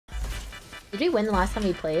Did we win the last time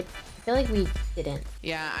we played? I feel like we didn't.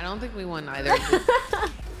 Yeah, I don't think we won either.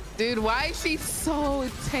 Dude, why is she so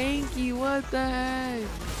tanky? What the heck?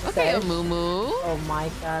 Okay, a moo. Oh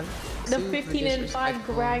my god. The Super 15 and 5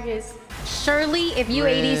 disrespectful. Gragas. Surely, if you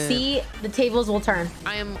ADC, the tables will turn.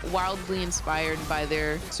 I am wildly inspired by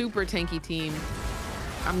their super tanky team.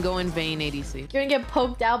 I'm going Vayne ADC. You're gonna get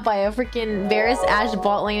poked out by a freaking Varus Ashe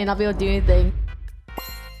bot lane and not be able to do anything.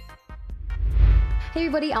 Hey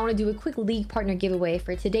everybody, I want to do a quick League Partner giveaway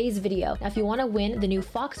for today's video. Now, if you want to win the new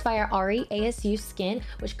Foxfire Ahri ASU skin,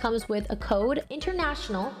 which comes with a code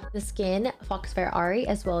international, the skin Foxfire Ahri,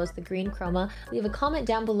 as well as the green chroma, leave a comment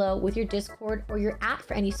down below with your Discord or your @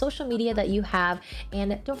 for any social media that you have.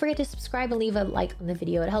 And don't forget to subscribe and leave a like on the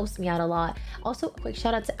video. It helps me out a lot. Also, a quick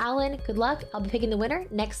shout out to Alan. Good luck. I'll be picking the winner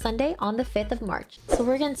next Sunday on the 5th of March. So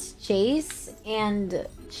we're against Jace and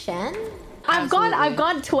Shen. I've gone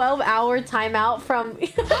 12-hour timeout from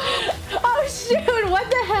oh shoot, what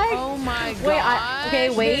the heck? Oh my god. Okay,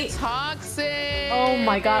 wait. Toxic. Oh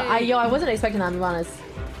my god. I wasn't expecting that, to be honest.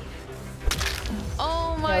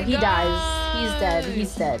 Oh my god. He dies. He's dead.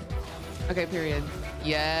 He's dead. Okay, period.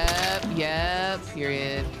 Yep,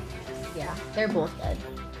 period. Yeah, they're both dead.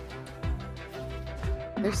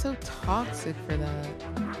 They're so toxic for that.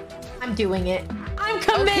 I'm doing it. I'm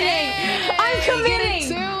committing. Okay, I'm committing. Get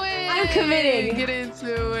into it. I'm committing. Get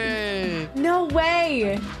into it. No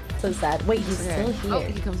way. So sad. Wait, he's still here. Oh,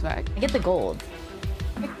 he comes back. I get the gold.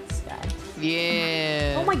 Pick this guy.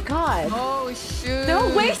 Yeah. Oh my god. Oh shoot. No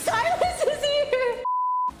way, Silas is here.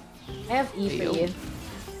 I have E for you.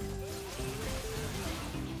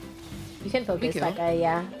 You can focus that guy,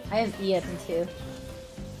 yeah. I have E up in 2.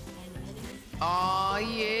 Oh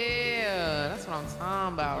yeah. That's what I'm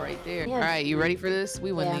talking about right there. Yeah. All right, you ready for this?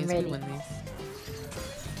 We win these. I'm We ready. win these.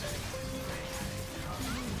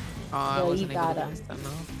 Oh, I wasn't able to get this done,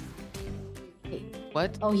 though. Wait.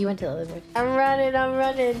 What? Oh, he went to the lizard. I'm running.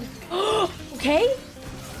 Okay.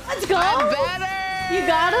 Let's go. I'm better. You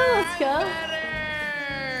got him. Let's go.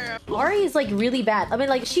 Better. Ahri is like really bad. I mean,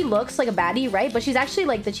 like she looks like a baddie, right? But she's actually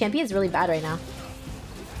like the champion's really bad right now.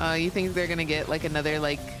 You think they're gonna get like another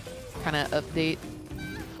like kind of update?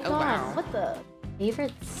 Oh wow. What the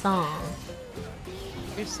favorite song?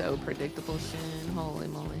 You're so predictable, Shin. Holy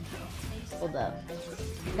moly. Hold up.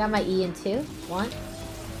 Got my E in 2. 1.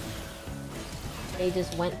 They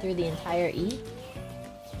just went through the entire E.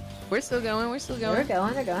 We're still going. We're still going. We're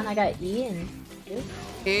going. I got E in 2.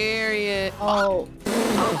 Period. Oh.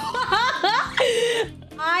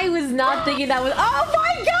 I was not thinking that was. Oh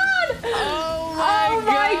my god! Oh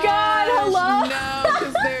my god! Hello? No,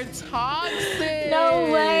 because they're toxic. No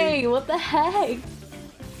way! What the heck?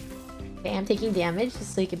 Okay, I'm taking damage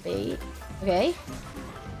just so you can bait. Okay.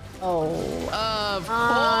 Oh. Of course.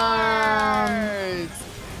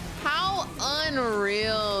 How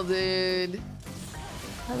unreal, dude.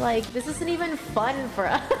 Like, this isn't even fun for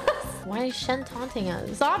us. Why is Shen taunting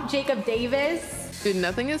us? Stop, Jacob Davis. Dude,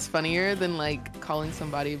 nothing is funnier than like calling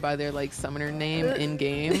somebody by their like summoner name in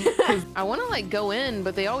game. I want to like go in,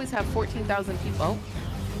 but they always have 14,000 people.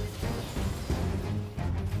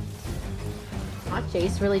 Not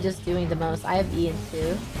Jace really just doing the most. I have E in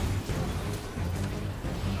 2.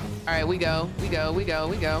 All right, we go. I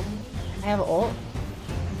have ult.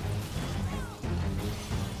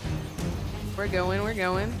 We're going.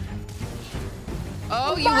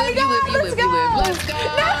 Oh, you my live. God, Let's go.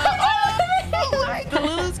 Oh my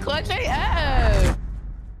god, clutch AF.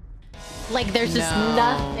 Like, there's just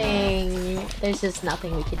nothing. There's just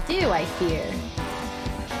nothing we could do, I fear.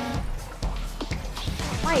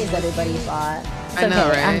 Why is everybody bot? It's I know,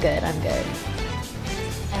 okay. right? I'm good.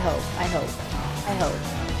 I hope.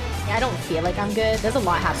 Yeah, I don't feel like I'm good. There's a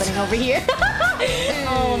lot happening over here.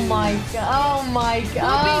 Oh my god. Oh my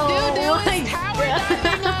god.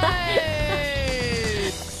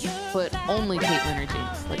 But only Caitlyn or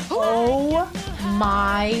Jace. Like, oh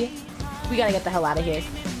my. We gotta get the hell out of here.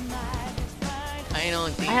 I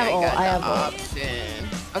don't think I have ult. I have ult. option.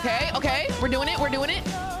 Okay. We're doing it.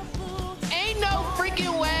 Ain't no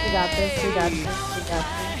freaking way. We got this.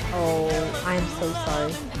 Oh, I'm so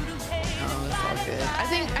sorry. Oh, it's all good. I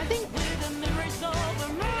think. Are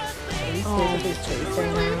you scared of this Jace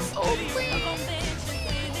right now?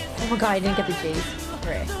 Oh my god, I didn't get the Jace.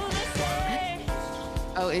 Right.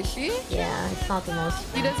 Oh, is she? Yeah, it's not the most.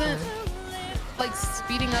 He doesn't like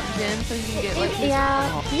speeding up Jyn so he can get like.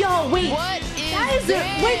 Yeah. Yo, wait. What is that is this?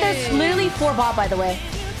 Wait, there's literally 4 bot, by the way.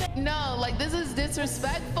 No, like this is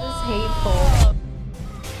disrespectful. This is hateful.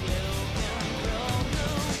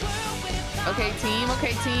 Okay, team.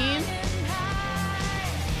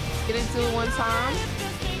 Get into it one time.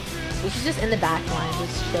 We should just in the back line,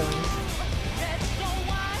 just chilling.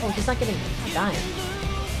 Oh, he's not getting dying.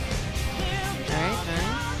 Alright,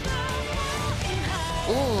 alright.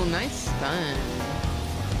 Ooh, nice stun.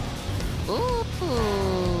 Ooh.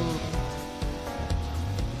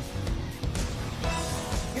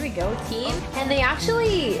 Here we go, team. And they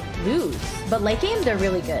actually lose. But late game, they're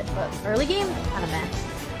really good. But early game, kind of meh.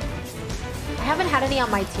 I haven't had any on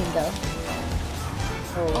my team, though.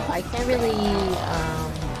 So I can't really,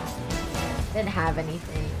 didn't have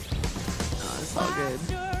anything. Oh, it's all good.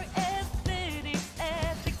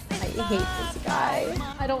 I hate this guy.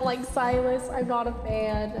 I don't like Silas. I'm not a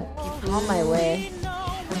fan. I'm on my way.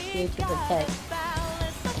 I'm here to protect.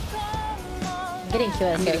 I'm getting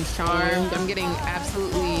QSS. I'm getting charmed. I'm getting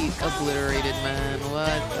absolutely obliterated, man.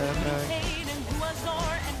 What the heck?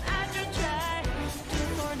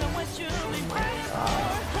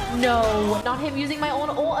 No, not him using my own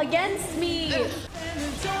ult against me. Alright,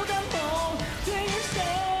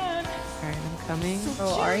 I'm coming.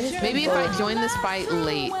 Bro, Ari, maybe if I join this fight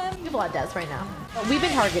late. people at death right now. Oh, we've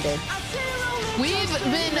been targeted. We've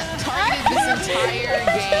been targeted this entire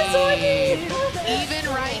game. Even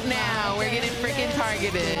right now, we're getting freaking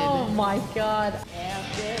targeted. Oh my god.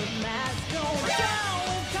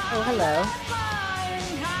 Oh, hello.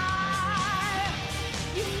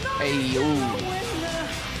 Hey, yo.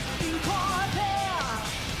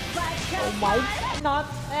 Oh my god, not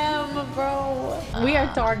them, bro. We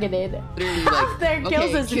are targeted. Literally, Half their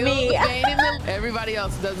kills is kill me. Everybody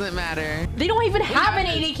else doesn't matter. They don't even have an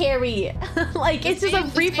AD carry. Like, it's just a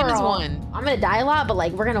free-for-all. I'm gonna die a lot, but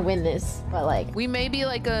like, we're gonna win this. But like, we may be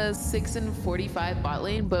like a 6-45 bot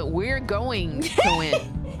lane, but we're going to win.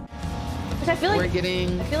 which I feel like we're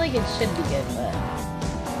getting. I feel like it should be good, but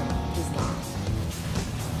it's not.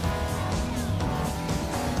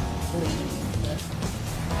 Please.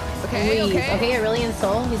 Okay, okay. Okay, Aurelian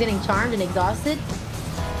Soul. He's getting charmed and exhausted.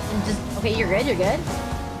 And just, okay, you're good, you're good.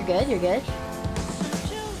 You're good, you're good.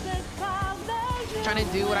 Trying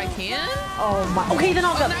to do what I can. Oh my, okay, then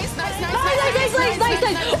I'll go. Nice. Nice.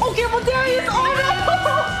 Okay, well, Darius, oh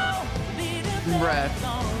no! Bruh.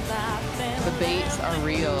 The baits are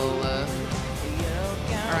real.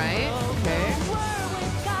 Alright, okay.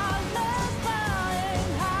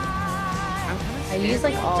 I use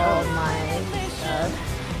like all of my stuff.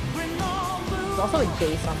 There's also a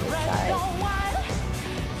Jace on this side.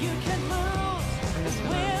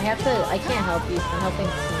 I can't help you, I'm helping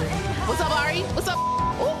the team. What's up, Ari? What's up?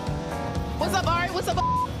 Ooh. What's up, Ari? What's up?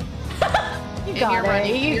 You got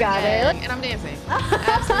it, you got it. And I'm dancing.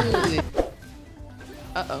 Absolutely.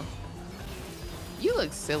 Uh-oh. You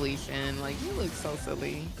look silly, Shin. Like, you look so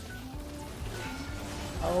silly.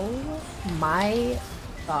 Oh my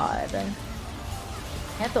god. I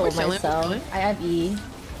have to hold myself. I have E.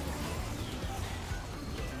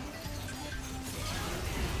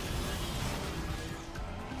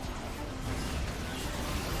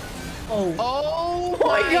 Oh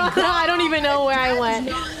my god, I don't even know where I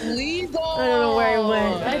went. Legal. I don't know where I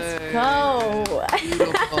went. Let's go.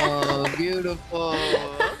 Beautiful, beautiful.